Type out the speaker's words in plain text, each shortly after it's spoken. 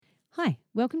Hi,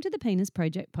 welcome to the Penis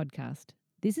Project podcast.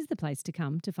 This is the place to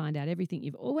come to find out everything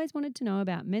you've always wanted to know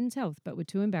about men's health but were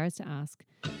too embarrassed to ask.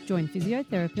 Join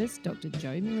physiotherapist Dr.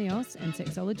 Joe Milios and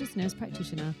sexologist nurse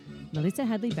practitioner Melissa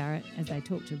Hadley Barrett as they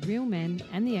talk to real men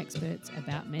and the experts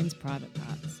about men's private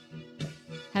parts.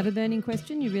 Have a burning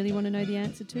question you really want to know the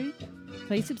answer to?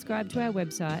 Please subscribe to our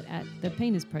website at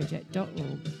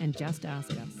thepenisproject.org and just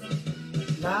ask us.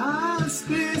 Last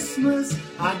Christmas,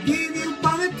 I gave you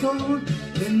panettone.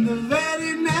 Then the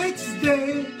very next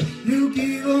day, you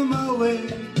give them away.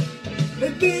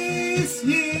 But this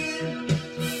year,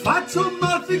 faccio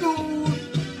mal figura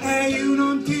e io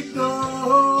non ti do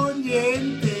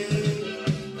niente.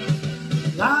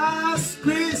 Last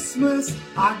Christmas,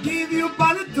 I gave you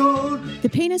panettone. The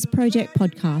Penis Project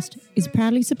podcast is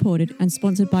proudly supported and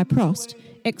sponsored by PROST,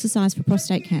 Exercise for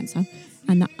Prostate Cancer,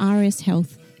 and the RS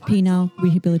Health Penile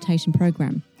Rehabilitation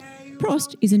Program.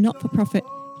 PROST is a not-for-profit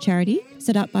charity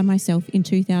set up by myself in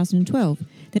 2012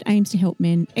 that aims to help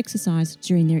men exercise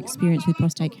during their experience with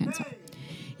prostate cancer.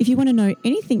 If you want to know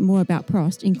anything more about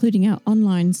PROST, including our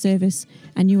online service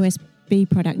and USB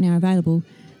product now available,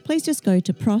 please just go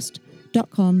to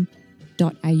prost.com.au.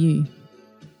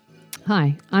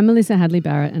 Hi, I'm Melissa Hadley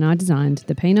Barrett and I designed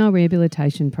the Penile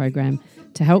Rehabilitation Program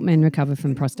to help men recover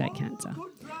from prostate cancer.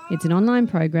 It's an online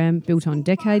program built on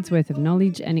decades worth of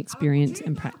knowledge and experience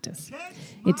and practice.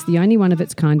 It's the only one of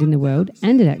its kind in the world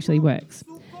and it actually works.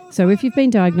 So if you've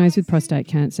been diagnosed with prostate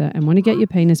cancer and want to get your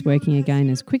penis working again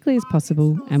as quickly as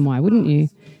possible, and why wouldn't you,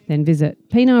 then visit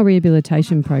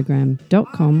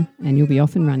penilerehabilitationprogram.com and you'll be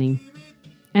off and running.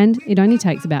 And it only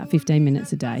takes about 15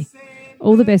 minutes a day.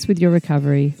 All the best with your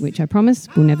recovery, which I promise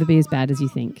will never be as bad as you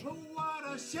think.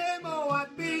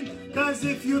 Cause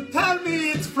if you tell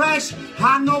me it's fresh,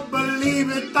 I don't believe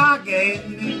it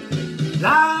again.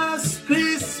 Last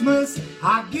Christmas,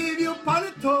 I gave you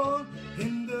panettone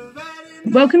in the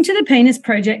very... Welcome to the Penis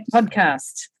Project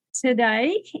podcast.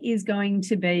 Today is going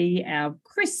to be our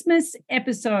Christmas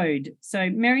episode. So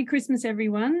Merry Christmas,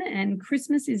 everyone. And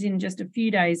Christmas is in just a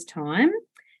few days' time.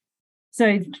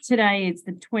 So today it's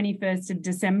the 21st of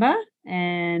December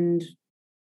and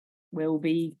we'll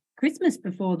be Christmas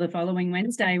before the following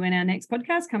Wednesday when our next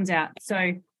podcast comes out.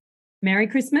 So Merry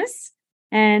Christmas.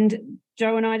 And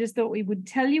Joe and I just thought we would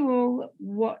tell you all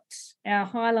what our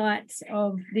highlights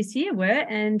of this year were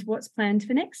and what's planned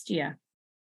for next year.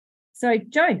 So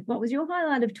Joe, what was your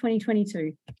highlight of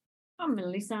 2022? Oh,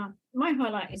 Melissa, my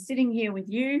highlight is sitting here with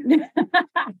you,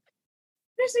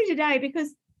 especially today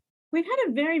because we've had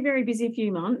a very, very busy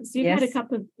few months. You've had a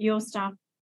couple of your staff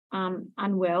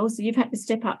unwell, so you've had to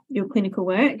step up your clinical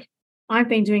work. I've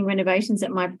been doing renovations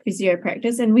at my physio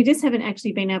practice and we just haven't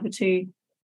actually been able to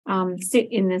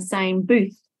sit in the same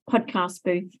podcast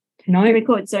booth to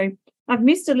record. So I've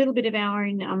missed a little bit of our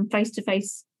own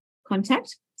face-to-face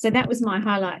contact. So that was my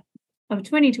highlight of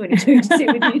 2022 to sit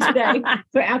with you today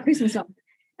for our Christmas off.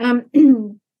 I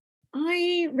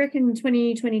reckon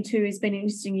 2022 has been an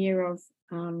interesting year of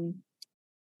kind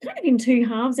of in two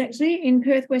halves, actually. In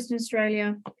Perth, Western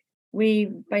Australia,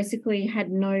 we basically had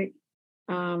no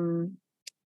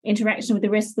interaction with the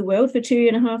rest of the world for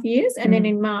 2.5 years. And then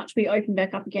in March, we opened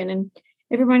back up again and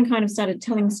everyone kind of started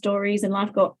telling stories and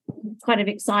life got kind of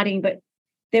exciting. But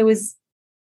there was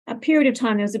a period of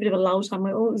time, there was a bit of a lull time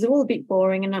where it was all a bit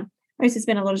boring. And I used to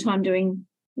spend a lot of time doing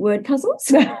word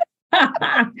puzzles.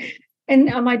 And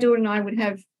my daughter and I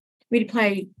we'd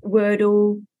play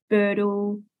Wordle,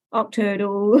 Birdle,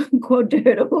 Octurtle,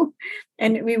 Quadurtle,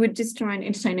 and we would just try and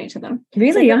entertain each other.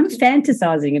 Really? So I'm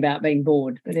fantasizing about being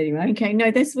bored, but anyway. Okay,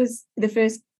 no, this was the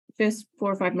first 4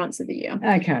 or 5 months of the year.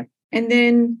 Okay. And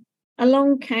then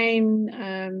along came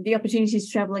the opportunities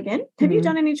to travel again. Have you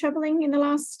done any travelling in the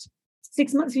last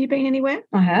 6 months? Have you been anywhere?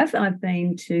 I have. I've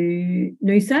been to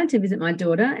Noosa to visit my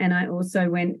daughter and I also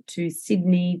went to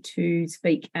Sydney to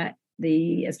speak at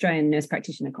the Australian Nurse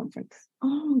Practitioner Conference.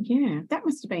 Oh, yeah, that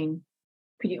must have been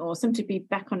pretty awesome to be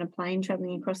back on a plane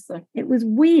traveling across the... It was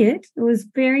weird. It was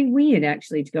very weird,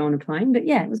 actually, to go on a plane, but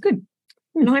yeah, it was good.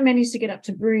 And I managed to get up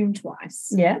to Broome twice.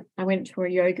 Yeah. I went to a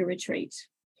yoga retreat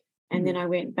and then I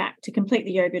went back to complete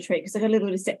the yoga retreat because I got a little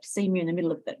bit of septicemia in the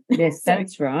middle of it. Yes, so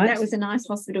that's right. That was a nice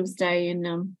hospital stay and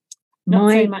not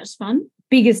so much fun.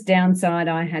 Biggest downside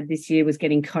I had this year was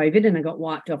getting COVID and I got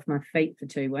wiped off my feet for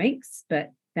 2 weeks,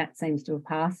 but that seems to have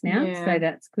passed now, so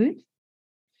that's good.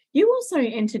 You also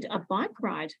entered a bike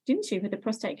ride, didn't you, for the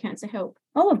prostate cancer help?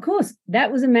 Oh, of course. That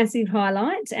was a massive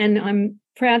highlight. And I'm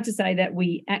proud to say that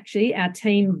our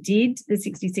team did the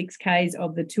 66 Ks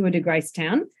of the Tour de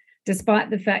Gracetown, despite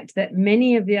the fact that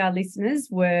many of our listeners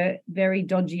were very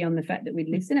dodgy on the fact that we'd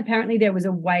listen. Apparently there was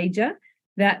a wager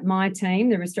that my team,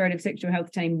 the restorative sexual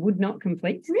health team, would not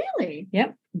complete. Really?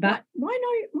 Yep. But why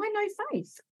no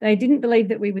faith? They didn't believe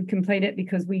that we would complete it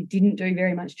because we didn't do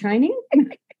very much training.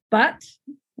 But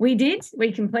we did.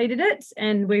 We completed it,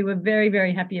 and we were very,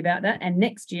 very happy about that. And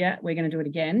next year we're going to do it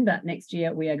again, but next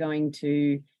year we are going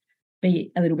to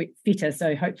be a little bit fitter,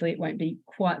 so hopefully it won't be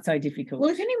quite so difficult. Well,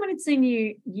 if anyone had seen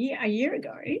you a year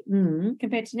ago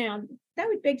compared to now, they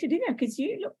would beg to dinner because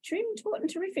you look trim, taut and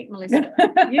terrific, Melissa.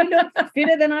 You look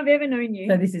fitter than I've ever known you.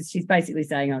 So she's basically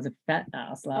saying I was a fat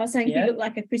ass last year. I was saying you look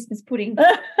like a Christmas pudding.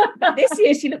 But this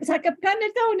year she looks like a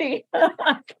panettone.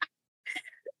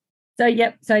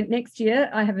 So next year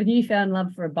I have a newfound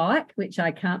love for a bike, which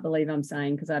I can't believe I'm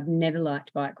saying because I've never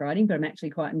liked bike riding, but I'm actually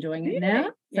quite enjoying it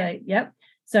now.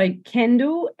 So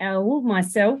Kendall, Elle,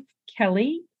 myself,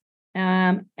 Kelly,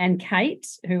 and Kate,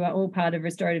 who are all part of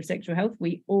Restorative Sexual Health,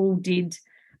 we all did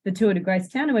the Tour de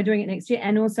Gracetown, and we're doing it next year.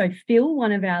 And also Phil,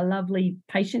 one of our lovely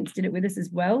patients, did it with us as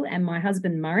well, and my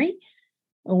husband Murray,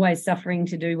 always suffering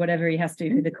to do whatever he has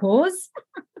to for the cause.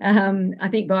 I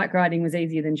think bike riding was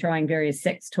easier than trying various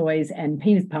sex toys and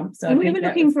penis pumps. So we were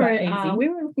looking for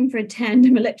a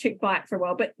tandem electric bike for a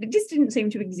while, but it just didn't seem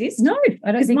to exist. No,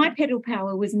 I don't think my pedal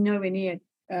power was nowhere near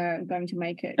going to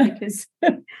make it because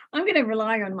I'm going to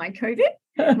rely on my COVID,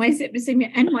 my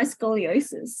septicemia, and my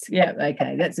scoliosis. Yeah,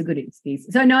 okay, that's a good excuse.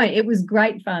 So no, it was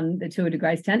great fun, the Tour de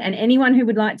Gracetown, and anyone who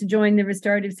would like to join the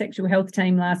Restorative Sexual Health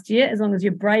team last year, as long as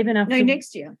you're brave enough.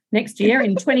 Next year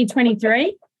in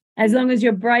 2023, as long as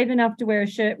you're brave enough to wear a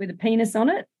shirt with a penis on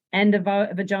it and a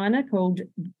vagina called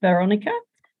Veronica,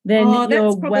 then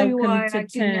you're welcome to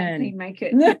turn. Make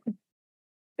it.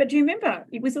 But do you remember,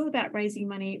 it was all about raising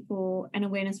money for an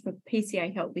awareness for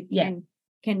PCA help with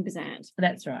Ken Bazant.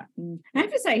 That's right. I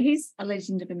have to say, he's a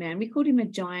legend of a man. We called him a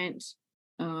giant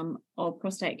of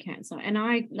prostate cancer. And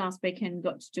I, last weekend,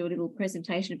 got to do a little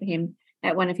presentation for him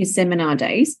at one of his seminar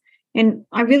days. And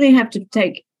I really have to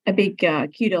take a big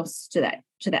kudos to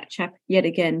that chap yet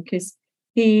again, because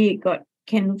he got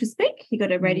Ken to speak. He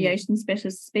got a radiation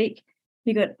specialist to speak.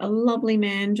 He got a lovely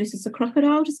man dressed as a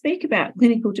crocodile to speak about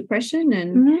clinical depression,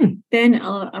 and then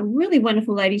a really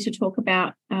wonderful lady to talk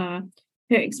about her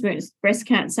experience with breast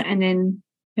cancer, and then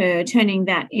her turning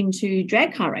that into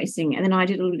drag car racing. And then I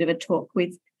did a little bit of a talk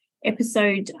with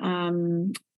episode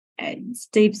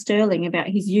Steve Sterling about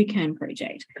his UCAN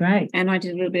project. Great. And I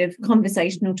did a little bit of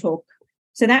conversational talk.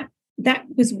 So that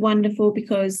was wonderful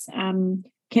because Ken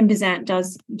Bazant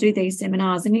does do these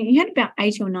seminars, and he had about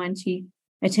 80 or 90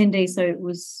 attendees, so it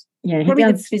was probably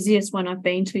the busiest one I've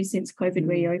been to since COVID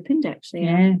reopened, actually.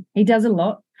 Yeah, he does a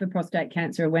lot for prostate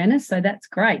cancer awareness, so that's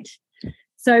great.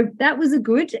 So that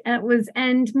was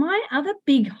and my other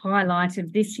big highlight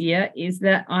of this year is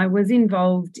that I was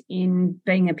involved in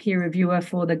being a peer reviewer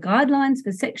for the Guidelines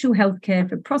for Sexual Health Care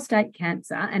for Prostate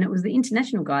Cancer, and it was the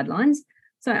international guidelines.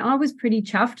 So I was pretty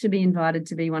chuffed to be invited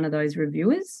to be one of those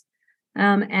reviewers.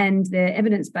 And they're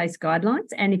evidence-based guidelines.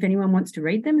 And if anyone wants to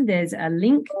read them, there's a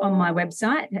link on my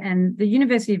website. And the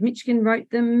University of Michigan wrote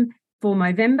them for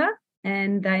Movember,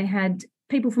 and they had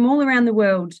people from all around the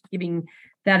world giving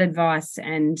that advice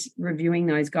and reviewing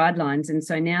those guidelines. And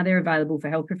so now they're available for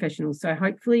health professionals. So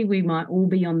hopefully we might all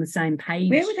be on the same page.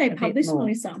 Where were they published,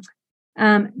 Melissa?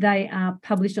 They are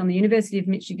published on the University of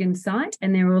Michigan site,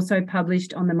 and they're also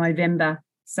published on the Movember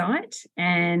site,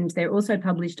 and they're also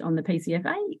published on the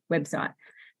PCFA website.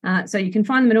 So you can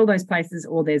find them in all those places,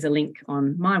 or there's a link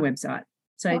on my website.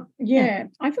 So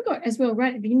I forgot as well, right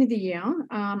at the beginning of the year,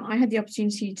 I had the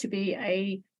opportunity to be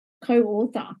a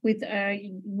co-author with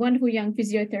a wonderful young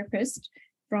physiotherapist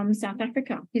from South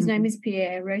Africa. His name is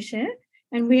Pierre Rocher,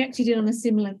 and we actually did on a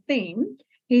similar theme.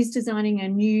 He's designing a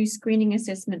new screening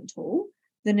assessment tool,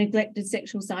 the neglected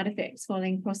sexual side effects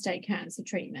following prostate cancer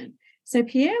treatment. So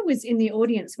Pierre was in the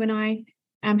audience when I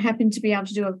happened to be able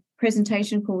to do a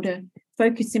presentation called a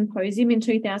Focus Symposium in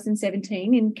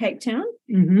 2017 in Cape Town.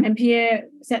 And Pierre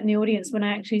sat in the audience when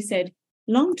I actually said,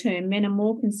 long-term, men are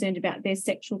more concerned about their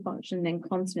sexual function than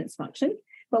continence function,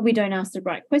 but we don't ask the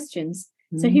right questions.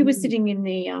 So he was sitting in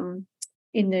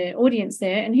the audience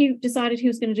there, and he decided he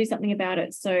was going to do something about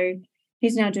it. So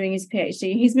he's now doing his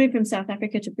PhD. He's moved from South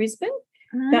Africa to Brisbane.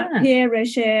 But Pierre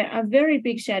Rocher, a very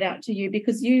big shout out to you,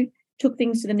 because you took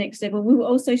things to the next level. We will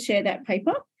also share that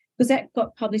paper, because that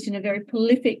got published in a very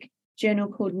prolific journal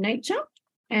called Nature,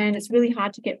 and it's really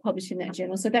hard to get published in that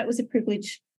journal. So that was a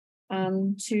privilege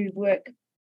to work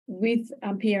with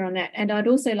Pierre on that. And I'd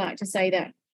also like to say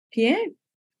that Pierre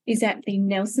is at the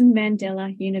Nelson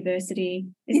Mandela University.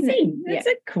 Is he? That's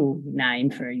a cool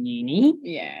name for a uni.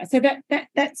 Yeah. So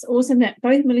that's awesome that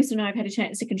both Melissa and I have had a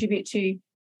chance to contribute to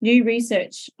new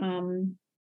research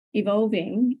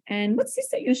evolving. And what's this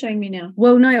that you're showing me now?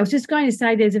 Well, no, I was just going to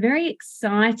say there's a very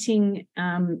exciting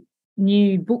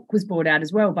new book was brought out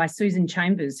as well by Susan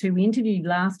Chambers, who we interviewed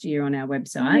last year on our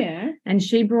website. Yeah. And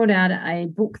she brought out a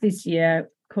book this year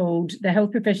called The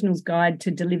Health Professional's Guide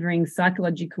to Delivering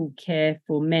Psychological Care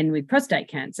for Men with Prostate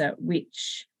Cancer,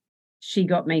 which she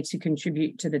got me to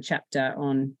contribute to the chapter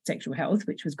on sexual health,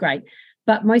 which was great.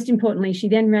 But most importantly, she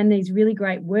then ran these really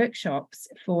great workshops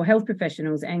for health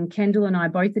professionals, and Kendall and I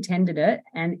both attended it,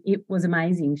 and it was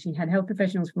amazing. She had health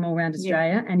professionals from all around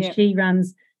Australia, and she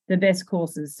runs the best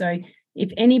courses. So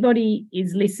if anybody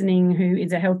is listening who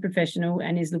is a health professional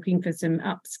and is looking for some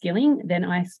upskilling, then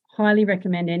I highly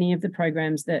recommend any of the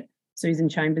programs that Susan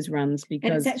Chambers runs,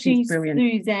 because she's brilliant.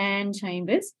 Suzanne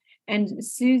Chambers. And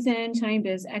Suzanne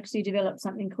Chambers actually developed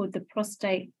something called the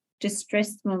prostate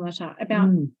distress thermometer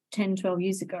about 10, 12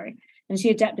 years ago. And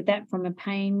she adapted that from a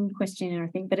pain questionnaire, I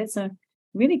think. But it's a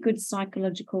really good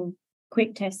psychological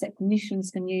quick test that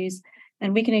clinicians can use.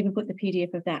 And we can even put the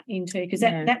PDF of that into, because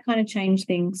that kind of changed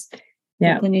things for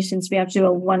clinicians to be able to do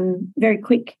a one very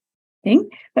quick thing.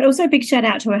 But also a big shout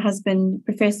out to her husband,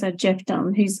 Professor Jeff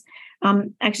Dunn, who's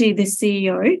actually the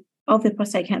CEO of the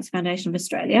Prostate Cancer Foundation of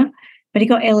Australia. But he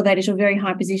got elevated to a very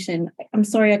high position. I'm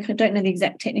sorry, I don't know the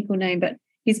exact technical name, but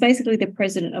he's basically the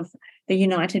president of the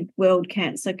United World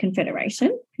Cancer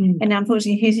Confederation. And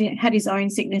unfortunately, he's had his own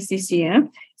sickness this year,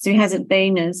 so he hasn't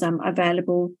been as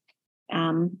available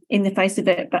in the face of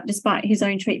it. But despite his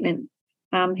own treatment,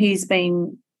 he's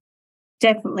been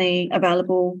definitely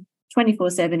available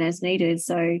 24/7 as needed.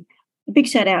 So a big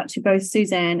shout out to both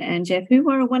Suzanne and Jeff, who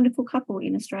were a wonderful couple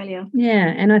in Australia.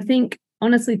 Yeah, and I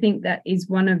honestly think that is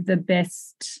one of the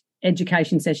best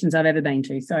education sessions I've ever been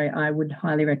to. So I would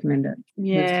highly recommend it.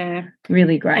 Yeah.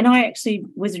 Really great. And I actually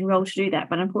was enrolled to do that,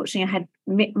 but unfortunately I had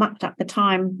mucked up the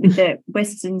time with the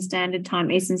Western Standard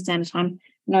Time, Eastern Standard Time,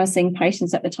 and I was seeing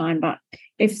patients at the time. But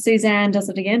if Suzanne does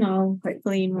it again, I'll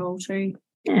hopefully enroll too.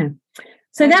 Yeah.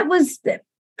 So that was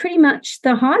pretty much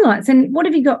the highlights. And what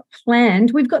have you got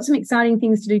planned? We've got some exciting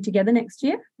things to do together next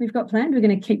year. We've got planned. We're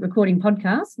going to keep recording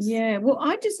podcasts. Yeah. Well,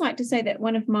 I'd just like to say that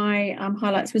one of my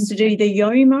highlights was to do the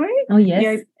YOMO. Oh,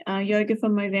 yes. Yoga for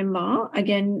Movember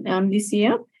again this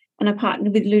year. And I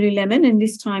partnered with Lululemon, and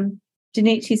this time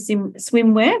Denichi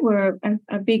Swimwear were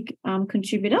a big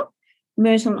contributor.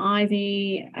 Myrtle and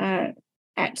Ivy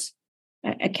at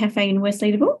a cafe in West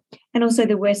Leederville, and also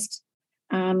the West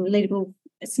Leederville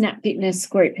Snap Fitness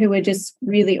group, who were just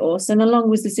really awesome, along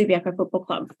with the Subiaco Football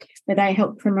Club, where they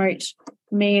helped promote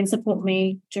me and support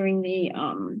me during the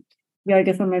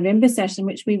Yoga for Movember session,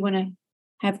 which we want to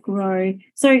have grow.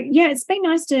 So, yeah, it's been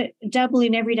nice to dabble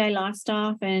in everyday life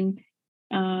stuff and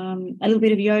a little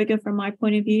bit of yoga from my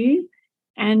point of view,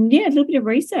 and, yeah, a little bit of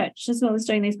research as well as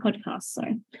doing these podcasts. So,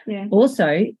 yeah.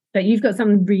 Also, but you've got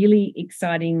some really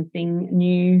exciting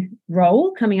new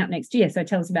role coming up next year. So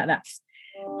tell us about that.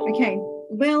 Okay.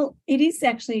 Well, it is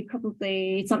actually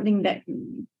probably something that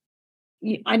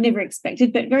I never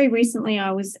expected, but very recently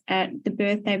I was at the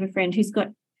birthday of a friend who's got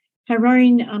her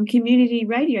own community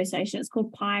radio station. It's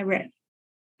called Pirate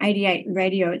 88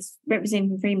 Radio. It's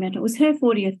representing Fremantle. It was her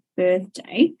 40th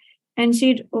birthday, and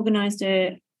she'd organised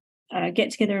a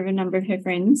get-together of a number of her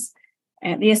friends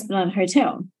at the Esplanade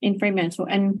Hotel in Fremantle,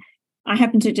 and I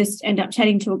happened to just end up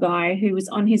chatting to a guy who was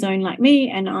on his own like me,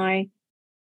 and I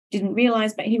didn't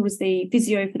realise, but he was the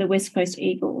physio for the West Coast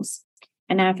Eagles,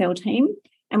 an AFL team.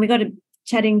 And we got to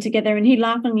chatting together, and he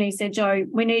laughingly said, "Jo,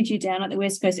 we need you down at the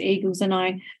West Coast Eagles." And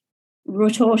I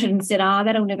retorted and said,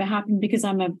 that'll never happen, because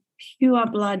I'm a pure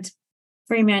blood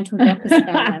Fremantle Dockers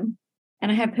fan,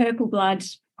 and I have purple blood,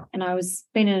 and I was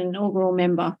been an inaugural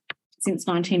member since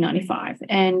 1995.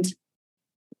 And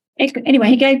anyway,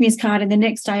 he gave me his card, and the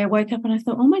next day I woke up and I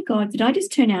thought, oh my God, did I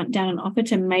just turn down an offer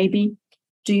to maybe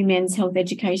do men's health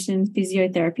education and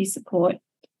physiotherapy support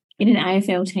in an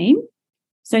AFL team?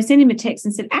 So I sent him a text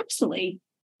and said, actually,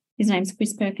 his name's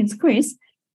Chris Perkins. Chris,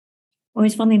 or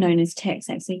he's fondly known as Tex,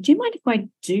 actually, do you mind if I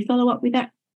do follow up with that?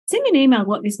 Send me an email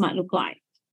what this might look like.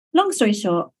 Long story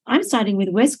short, I'm starting with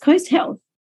West Coast Health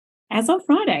as of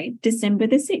Friday, December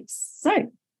the 6th.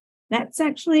 So that's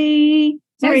actually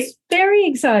very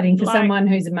exciting for someone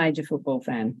who's a major football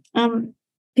fan.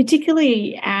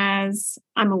 Particularly as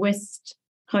I'm a West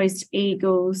Coast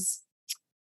Eagles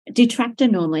detractor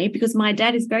normally, because my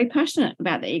dad is very passionate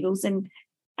about the Eagles, and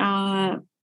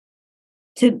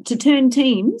to turn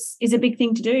teams is a big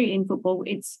thing to do in football.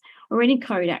 Or any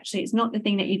code, actually. It's not the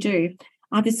thing that you do.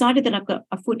 I've decided that I've got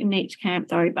a foot in each camp,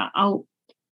 though, but I'll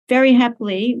very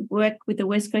happily work with the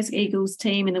West Coast Eagles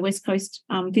team and the West Coast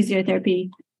physiotherapy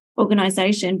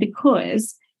organisation,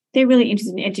 because they're really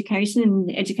interested in education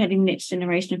and educating the next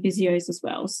generation of physios as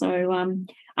well. So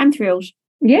I'm thrilled.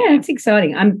 Yeah, it's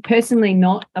exciting. I'm personally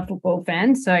not a football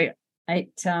fan, so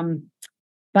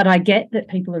but I get that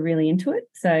people are really into it,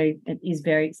 so it is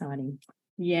very exciting.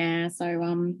 Yeah,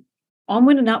 so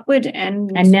onward and upward, and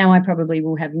now I probably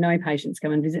will have no patients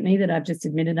come and visit me that I've just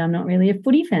admitted I'm not really a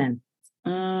footy fan.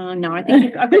 No, I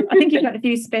think you've got a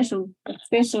few special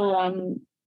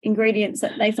ingredients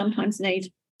that they sometimes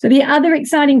need. So the other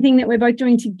exciting thing that we're both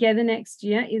doing together next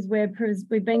year is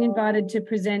we've been invited to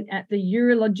present at the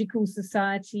Urological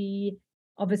Society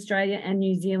of Australia and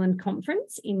New Zealand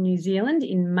conference in New Zealand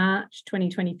in March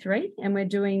 2023. And we're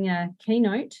doing a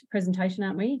keynote presentation,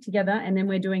 aren't we, together? And then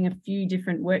we're doing a few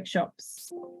different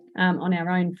workshops on our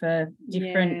own for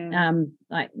different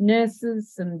like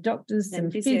nurses, some doctors, some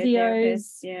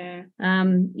physios.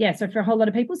 So for a whole lot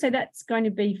of people. So that's going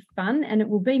to be fun. And it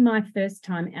will be my first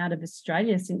time out of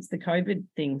Australia since the COVID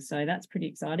thing. So that's pretty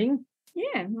exciting.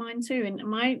 Yeah, mine too. And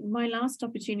my last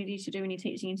opportunity to do any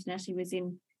teaching internationally was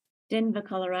in Denver,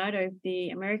 Colorado,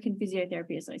 the American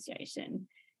Physiotherapy Association,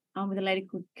 with a lady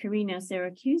called Karina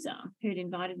Siracusa, who'd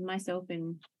invited myself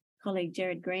and colleague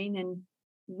Jared Green, and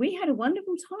we had a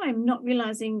wonderful time, not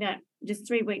realising that just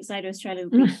 3 weeks later Australia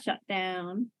will be shut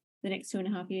down the next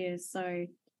 2.5 years. So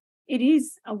it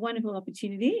is a wonderful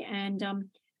opportunity, and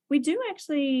we do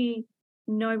actually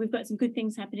know we've got some good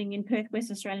things happening in Perth, West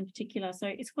Australia in particular. So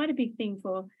it's quite a big thing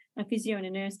for a physio and a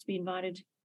nurse to be invited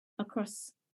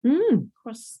across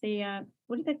the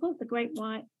what do they call it, the Great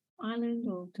White Island,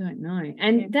 or don't know.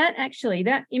 And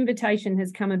that invitation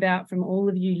has come about from all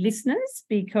of you listeners,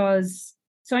 because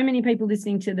so many people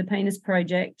listening to the Penis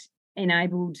Project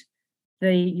enabled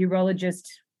the urologist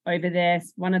over there,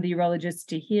 one of the urologists,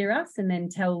 to hear us and then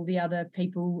tell the other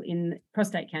people in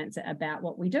prostate cancer about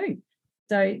what we do.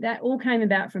 So that all came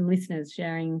about from listeners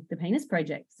sharing the Penis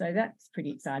Project. So that's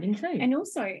pretty exciting too. And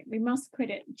also we must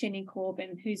credit Jenny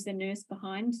Corbin, who's the nurse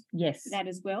behind that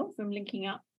as well, from linking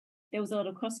up. There was a lot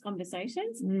of cross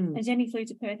conversations. And Jenny flew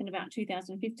to Perth in about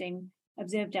 2015,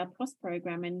 observed our PROS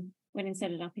program and went and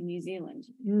set it up in New Zealand.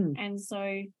 And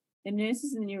so the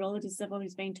nurses and the neurologists have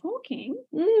always been talking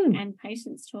and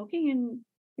patients talking, and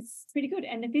it's pretty good.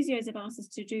 And the physios have asked us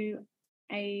to do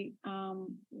a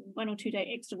 1 or 2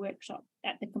 day extra workshop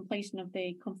at the completion of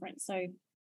the conference. So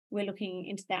we're looking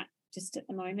into that just at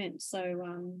the moment.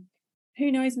 So who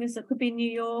knows, Miss, it could be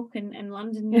New York and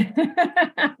London.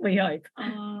 We hope.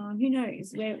 Who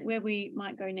knows where we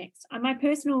might go next. My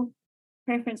personal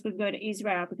preference would go to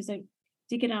Israel, because I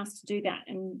did get asked to do that,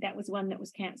 and that was one that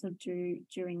was cancelled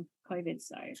during COVID.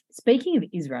 So speaking of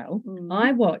Israel,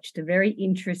 I watched a very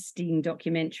interesting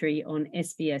documentary on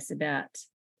SBS about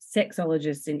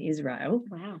sexologists in Israel.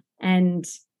 Wow. And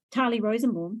Tali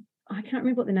Rosenbaum. I can't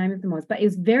remember what the name of them was, but it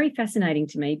was very fascinating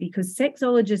to me, because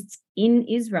sexologists in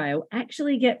Israel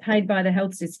actually get paid by the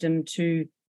health system to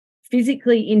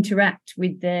physically interact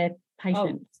with their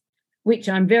patients, which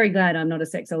I'm very glad I'm not a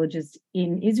sexologist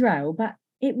in Israel, but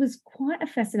it was quite a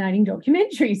fascinating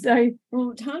documentary. So,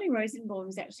 well, Tali Rosenbaum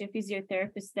is actually a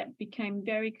physiotherapist that became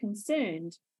very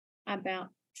concerned about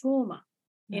trauma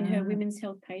in her women's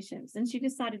health patients, and she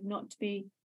decided not to be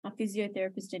a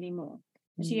physiotherapist anymore.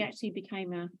 She actually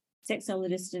became a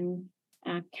sexologist and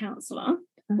counsellor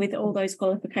with all those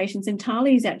qualifications. And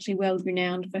Tali is actually well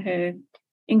renowned for her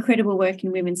incredible work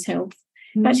in women's health.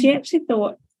 But she actually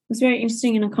thought, it was very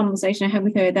interesting in a conversation I had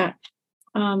with her, that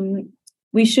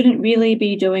we shouldn't really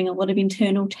be doing a lot of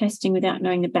internal testing without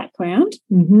knowing the background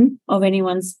of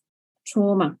anyone's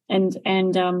trauma and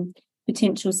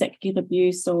potential sexual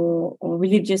abuse or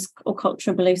religious or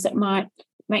cultural beliefs that might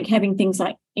make having things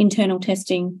like internal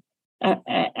testing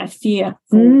a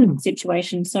fearful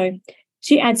situation. So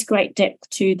she adds great depth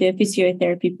to the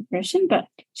physiotherapy profession, but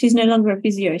she's no longer a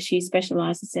physio. She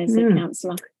specialises as a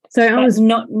counsellor. So I was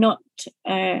not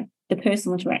the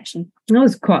personal interaction. I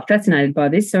was quite fascinated by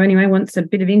this. So anyway, once a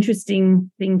bit of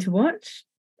interesting thing to watch,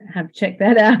 check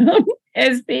that out on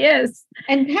SBS.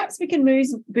 And perhaps we can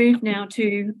move now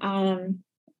to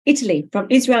Italy, from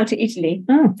Israel to Italy.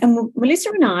 And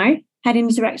Melissa and I had an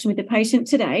interaction with the patient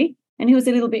today, and he was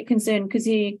a little bit concerned because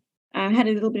he had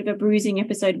a little bit of a bruising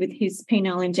episode with his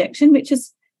penile injection, which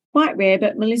is quite rare.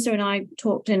 But Melissa and I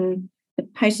talked, and the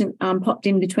patient popped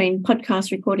in between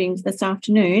podcast recordings this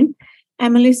afternoon,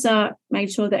 and Melissa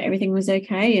made sure that everything was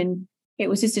okay, and it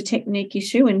was just a technique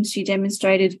issue, and she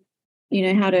demonstrated,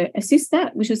 how to assist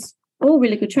that, which was all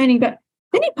really good training. But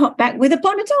then he popped back with a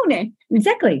panettone.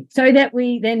 Exactly. So that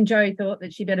Jo thought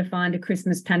that she better find a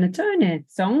Christmas panettone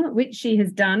song, which she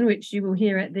has done, which you will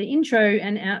hear at the intro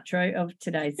and outro of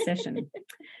today's session.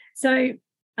 So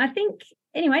I think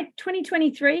anyway,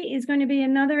 2023 is going to be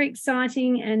another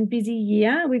exciting and busy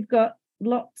year. We've got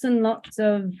lots and lots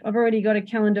of, I've already got a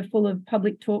calendar full of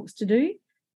public talks to do,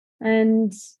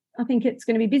 and I think it's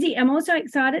going to be busy. I'm also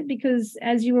excited because,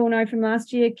 as you all know from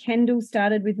last year, Kendall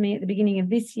started with me at the beginning of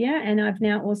this year, and I've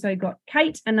now also got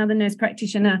Kate, another nurse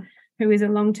practitioner who is a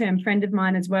long-term friend of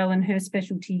mine as well, and her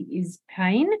specialty is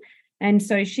pain. And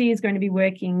so she is going to be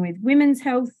working with women's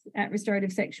health at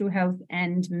Restorative Sexual Health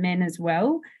and men as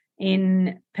well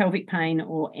in pelvic pain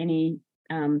or any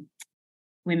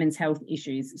women's health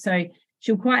issues. So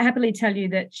she'll quite happily tell you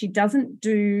that she doesn't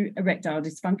do erectile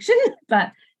dysfunction,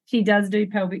 but she does do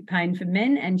pelvic pain for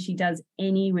men, and she does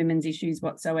any women's issues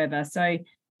whatsoever. So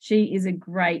she is a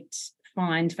great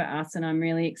find for us, and I'm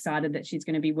really excited that she's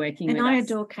going to be working with us. And I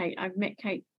adore Kate. I've met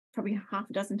Kate probably half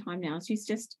a dozen times now.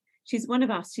 She's one of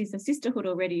us. She's a sisterhood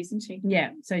already, isn't she? Yeah,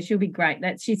 so she'll be great.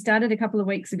 She started a couple of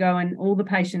weeks ago, and all the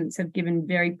patients have given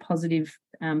very positive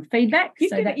feedback.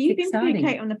 You've interviewed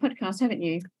Kate on the podcast, haven't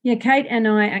you? Yeah, Kate and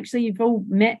I, actually, you've all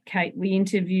met Kate. We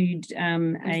interviewed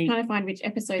I'm just trying to find which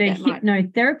episode the that might.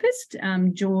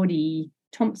 hypnotherapist, Geordie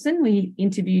Thompson. We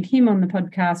interviewed him on the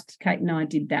podcast. Kate and I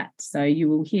did that, so you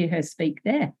will hear her speak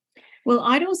there. Well,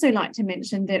 I'd also like to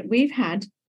mention that we've had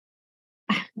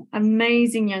an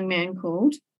amazing young man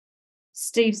called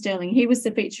Steve Sterling. He was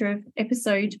the feature of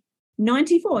episode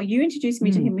 94. You introduced me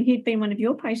to him. He'd been one of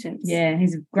your patients. Yeah,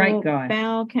 he's a great guy.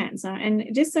 Bowel cancer. And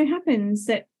it just so happens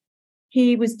that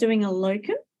he was doing a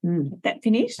locum that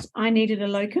finished. I needed a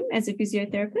locum as a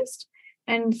physiotherapist.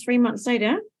 And 3 months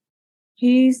later,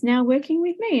 he's now working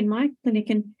with me in my clinic,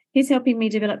 and he's helping me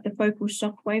develop the focal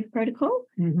shockwave protocol,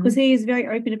 because he is very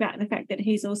open about the fact that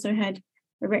he's also had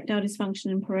erectile dysfunction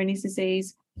and Peyronie's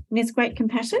disease. And there's great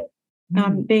compassion.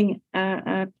 Being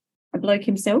a bloke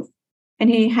himself, and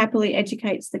he happily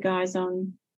educates the guys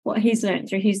on what he's learned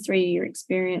through his 3-year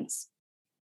experience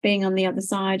being on the other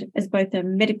side as both a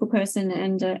medical person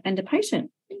and a patient.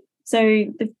 So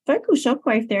the focal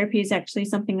shockwave therapy is actually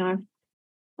something I've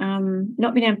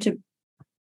not been able to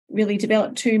really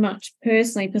develop too much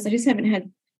personally, because I just haven't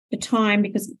had the time,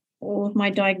 because all of my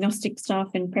diagnostic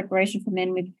stuff and preparation for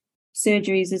men with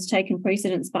surgeries has taken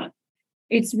precedence. But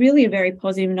it's really a very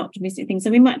positive and optimistic thing.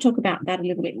 So we might talk about that a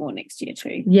little bit more next year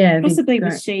too. Yeah. Possibly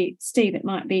with Steve, it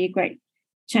might be a great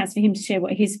chance for him to share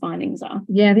what his findings are.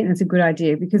 Yeah, I think that's a good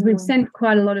idea, because we've sent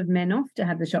quite a lot of men off to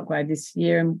have the shockwave this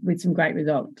year, and with some great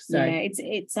results. So yeah,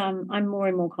 it's I'm more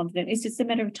and more confident. It's just a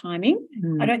matter of timing.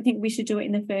 I don't think we should do it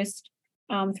in the first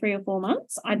 3 or 4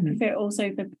 months. I'd prefer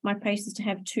also for my patients to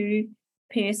have 2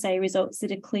 PSA results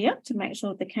that are clear, to make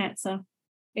sure the cancer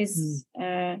is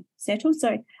settled.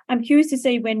 So I'm curious to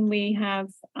see when we have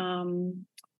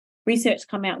research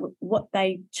come out with what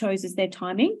they chose as their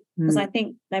timing, because I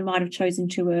think they might have chosen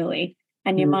too early,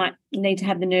 and you might need to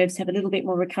have the nerves have a little bit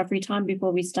more recovery time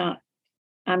before we start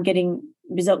getting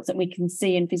results that we can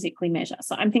see and physically measure.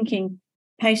 So I'm thinking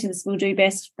patients will do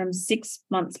best from 6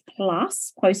 months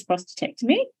plus post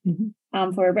prostatectomy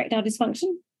for erectile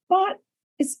dysfunction, but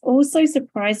it's also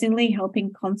surprisingly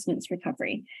helping continence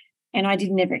recovery. And I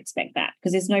did never expect that,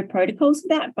 because there's no protocols for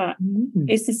that, but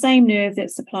it's the same nerve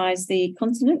that supplies the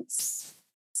continence,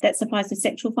 that supplies the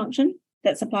sexual function,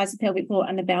 that supplies the pelvic floor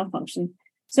and the bowel function.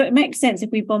 So it makes sense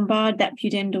if we bombard that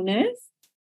pudendal nerve,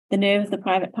 the nerve of the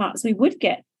private parts, we would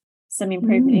get some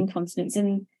improvement in continence.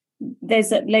 And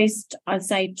there's at least, I'd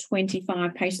say,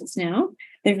 25 patients now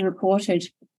that have reported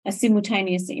a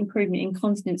simultaneous improvement in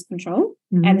continence control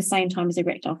at the same time as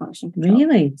erectile function control.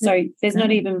 Really? So there's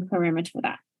not even a parameter for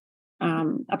that.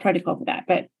 A protocol for that,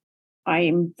 but I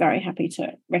am very happy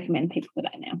to recommend people for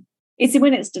that now. It's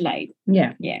when it's delayed.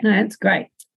 Yeah. No, that's great.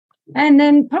 And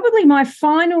then probably my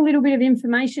final little bit of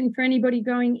information for anybody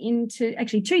going into,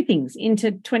 actually 2 things,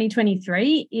 into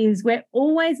 2023 is we're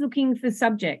always looking for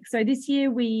subjects. So this year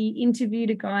we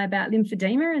interviewed a guy about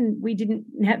lymphedema, and we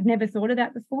never thought of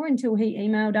that before until he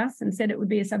emailed us and said it would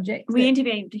be a subject. We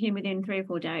interviewed him within 3 or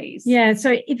 4 days. Yeah.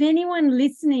 So if anyone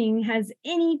listening has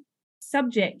any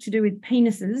subject to do with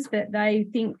penises that they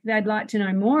think they'd like to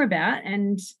know more about,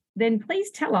 and then please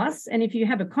tell us. And if you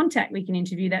have a contact we can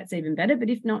interview, that's even better. But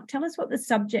if not, tell us what the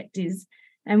subject is,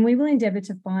 and we will endeavour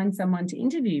to find someone to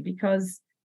interview, because,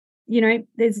 you know,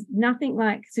 there's nothing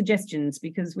like suggestions,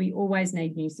 because we always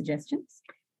need new suggestions.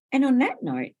 And on that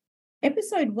note,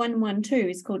 episode 112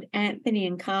 is called Anthony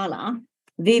and Carla,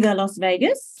 Viva Las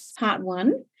Vegas, part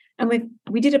 1. And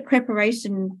we did a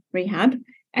preparation rehab,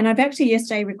 and I've actually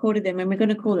yesterday recorded them, and we're going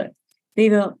to call it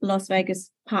Viva Las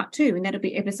Vegas Part 2, and that'll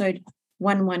be episode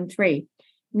 113.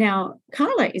 Now,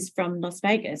 Carla is from Las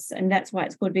Vegas, and that's why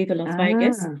it's called Viva Las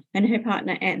Vegas, and her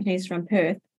partner Anthony is from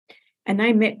Perth, and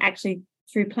they met actually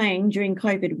through playing during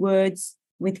COVID Words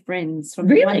with Friends from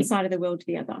Really? one side of the world to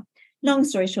the other. Long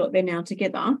story short, they're now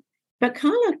together. But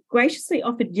Carla graciously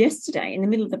offered yesterday in the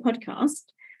middle of the podcast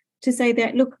to say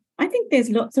that, look, I think there's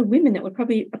lots of women that would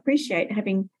probably appreciate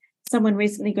having someone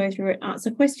recently go through and answer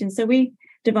questions. So we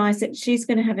devised that she's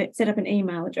going to have it set up an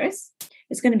email address.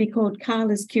 It's going to be called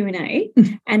Carla's Q&A,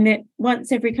 and that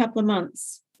once every couple of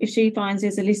months, if she finds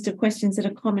there's a list of questions that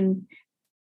are common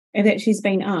and that she's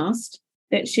been asked,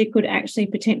 that she could actually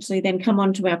potentially then come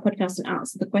onto our podcast and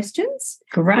answer the questions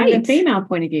Great. from a female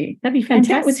point of view. That'd be And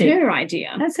fantastic. that was her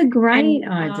idea. That's a great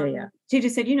And, idea. She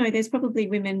just said, there's probably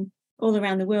women all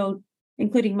around the world,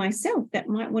 including myself, that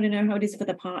might want to know how it is for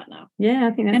the partner. Yeah,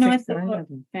 I think that's And I exciting. thought,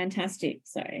 fantastic.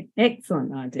 So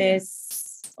Excellent idea.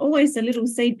 there's always a little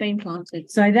seed being planted.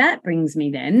 So that brings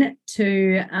me then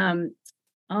to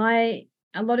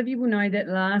a lot of you will know that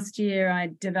last year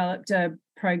I developed a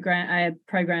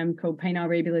program called Penile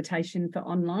Rehabilitation for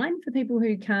Online for people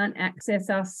who can't access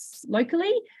us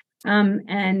locally.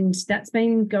 And that's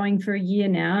been going for a year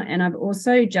now. And I've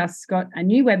also just got a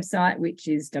new website, which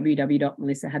is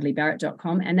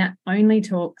www.melissahadleybarrett.com, and that only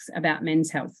talks about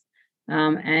men's health.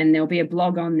 And there'll be a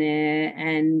blog on there.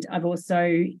 And I've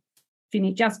also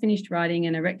just finished writing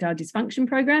an erectile dysfunction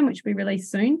program, which will be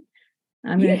released soon.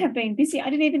 You have been busy.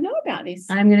 I didn't even know about this.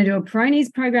 I'm going to do a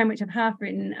Peyronie's program, which I've half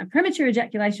written, a premature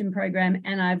ejaculation program,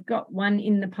 and I've got one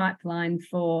in the pipeline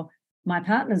for my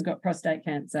partner's got prostate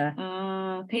cancer.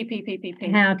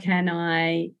 PPPPP. How can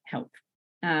I help?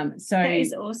 So that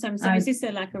is awesome. So is this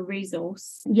like a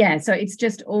resource? Yeah, so it's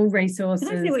just all resources.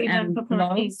 Can I see what you've done and for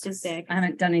Peyronie's just there? I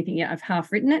haven't done anything yet. I've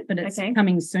half written it, but it's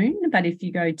coming soon. But if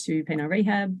you go to Penile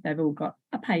Rehab, they've all got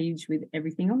a page with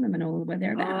everything on them and all where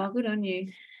they're about. Oh, good on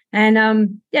you. And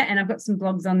and I've got some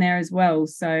blogs on there as well.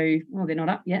 So, they're not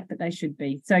up yet, but they should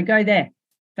be. So go there.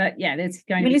 But yeah, there's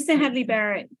going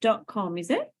MelissahHadleyBarrett.com, is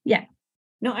it? Yeah.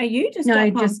 Not .au, just no,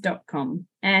 .com? just .com.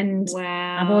 And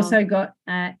wow. I've also got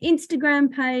an Instagram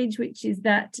page, which is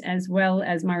that, as well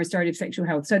as my restorative sexual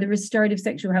health. So the restorative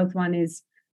sexual health one is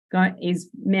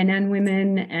men and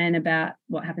women and about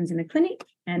what happens in the clinic.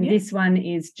 And this one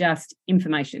is just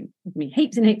information. With me,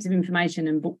 heaps and heaps of information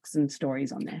and books and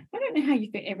stories on there. I don't know how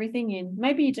you fit everything in.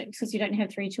 Maybe you don't, because you don't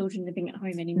have 3 children living at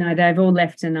home anymore. No, they've all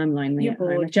left and I'm lonely. You're at home.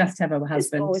 bored. I just have a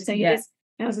husband. So you just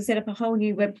set up a whole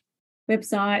new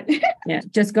website. Yeah,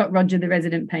 just got Roger the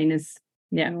resident penis.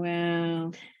 Yeah.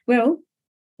 Wow. Well,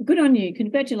 good on you.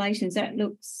 Congratulations. That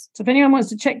looks... So if anyone wants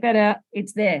to check that out,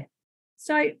 it's there.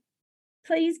 So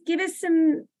please give us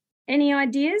any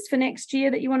ideas for next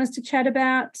year that you want us to chat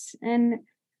about, and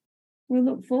we'll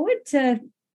look forward to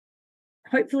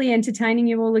hopefully entertaining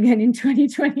you all again in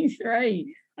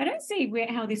 2023. I don't see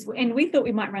how this... And we thought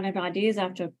we might run out of ideas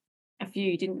after a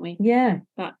few, didn't we? Yeah.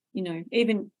 But,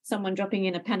 even someone dropping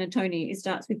in a panettone, it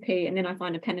starts with P, and then I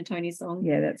find a panettone song.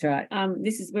 Yeah, that's right.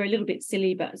 We're a little bit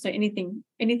silly, but so anything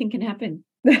can happen.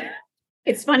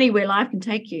 It's funny where life can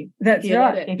take you. That's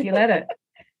right, if you let it.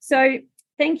 So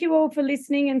thank you all for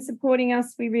listening and supporting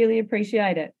us. We really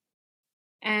appreciate it.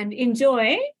 And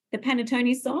enjoy the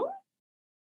panettone song,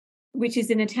 which is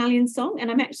an Italian song. And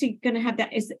I'm actually going to have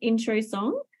that as the intro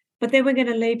song. But then we're going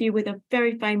to leave you with a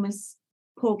very famous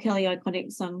Paul Kelly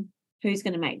iconic song, Who's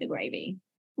Going to Make the Gravy,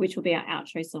 which will be our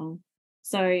outro song.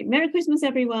 So Merry Christmas,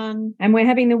 everyone. And we're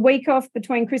having the week off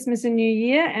between Christmas and New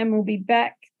Year, and we'll be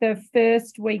back the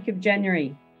first week of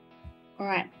January. All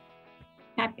right.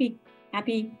 Happy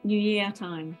New Year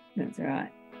time. That's right.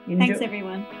 Thanks,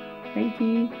 everyone. Thank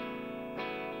you.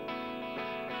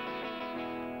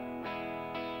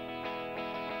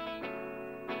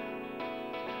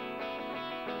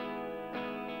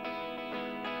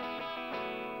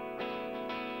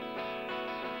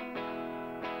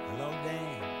 Hello,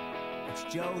 Dan. It's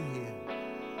Joe here.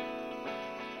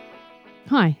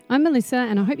 Hi, I'm Melissa,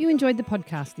 and I hope you enjoyed the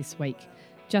podcast this week.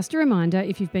 Just a reminder,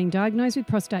 if you've been diagnosed with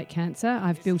prostate cancer,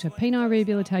 I've built a penile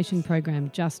rehabilitation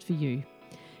program just for you.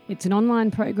 It's an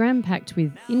online program packed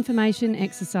with information,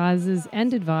 exercises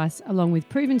and advice, along with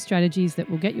proven strategies that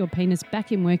will get your penis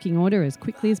back in working order as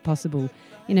quickly as possible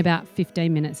in about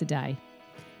 15 minutes a day.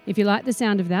 If you like the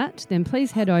sound of that, then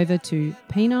please head over to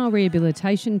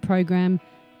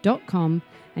penilerehabilitationprogram.com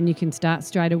and you can start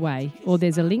straight away, or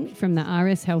there's a link from the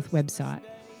RS Health website.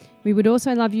 We would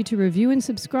also love you to review and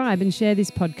subscribe and share this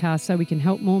podcast so we can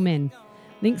help more men.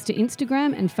 Links to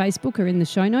Instagram and Facebook are in the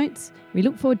show notes. We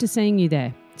look forward to seeing you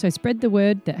there. So spread the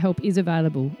word that help is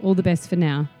available. All the best for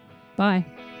now. Bye.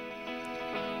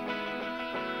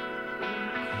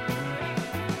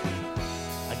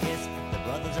 I guess the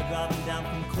brothers are driving down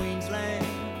from Queensland,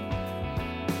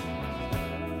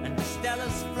 and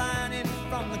Stella's flying in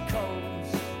from the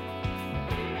coast.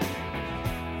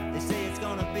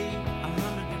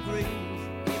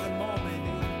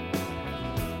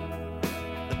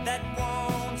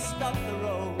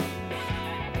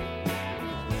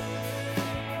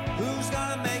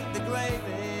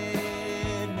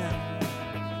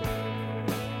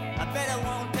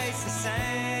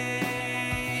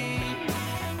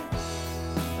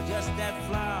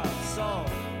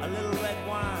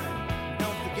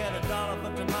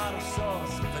 tomato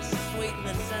sauce for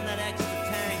sweetness and that extra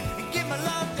tang. And give my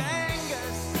love to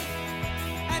Angus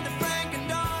and to Frank and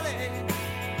Dolly.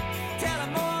 Tell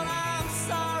them all I'm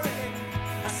sorry,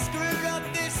 I screwed up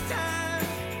this time.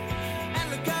 And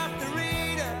look after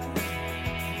Rita,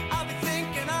 I'll be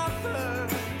thinking of her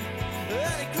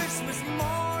early Christmas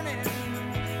morning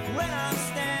when I'm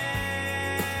standing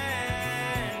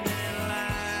in line.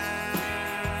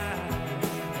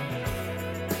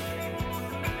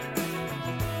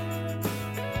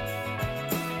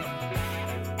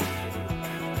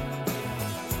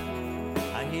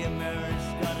 I hear Mary's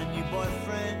got a new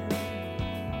boyfriend.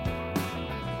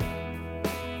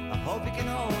 I hope he can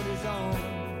hold his own.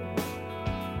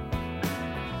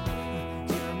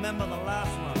 Do you remember the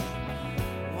last one?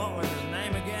 What was his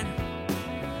name again?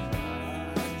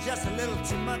 Just a little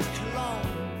too much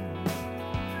cologne.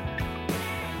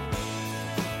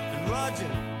 And Roger,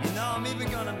 you know I'm even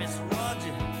gonna miss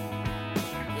Roger.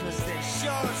 'Cause there's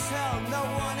sure as hell no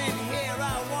one in here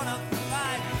I wanna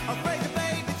fight. I'll pray to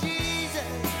baby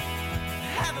Jesus,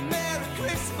 have a Merry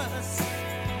Christmas.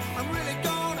 I'm really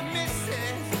gonna miss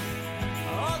it.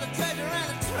 All the treasure and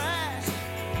the trash.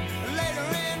 Later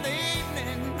in the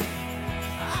evening,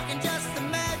 I can just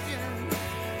imagine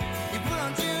you put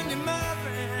on Junior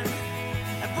Murphy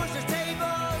and push the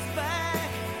tables back,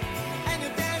 and you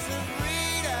dance with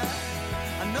Rita.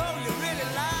 I know you really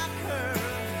like her.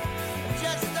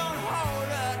 Just don't hold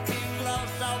her too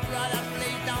close, oh brother,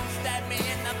 please don't stab me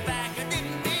in the back. I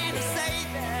didn't mean to say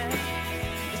that.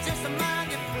 It's just a mind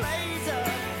you blazer.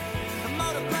 And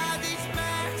multiply these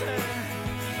matter.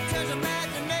 Turns a magic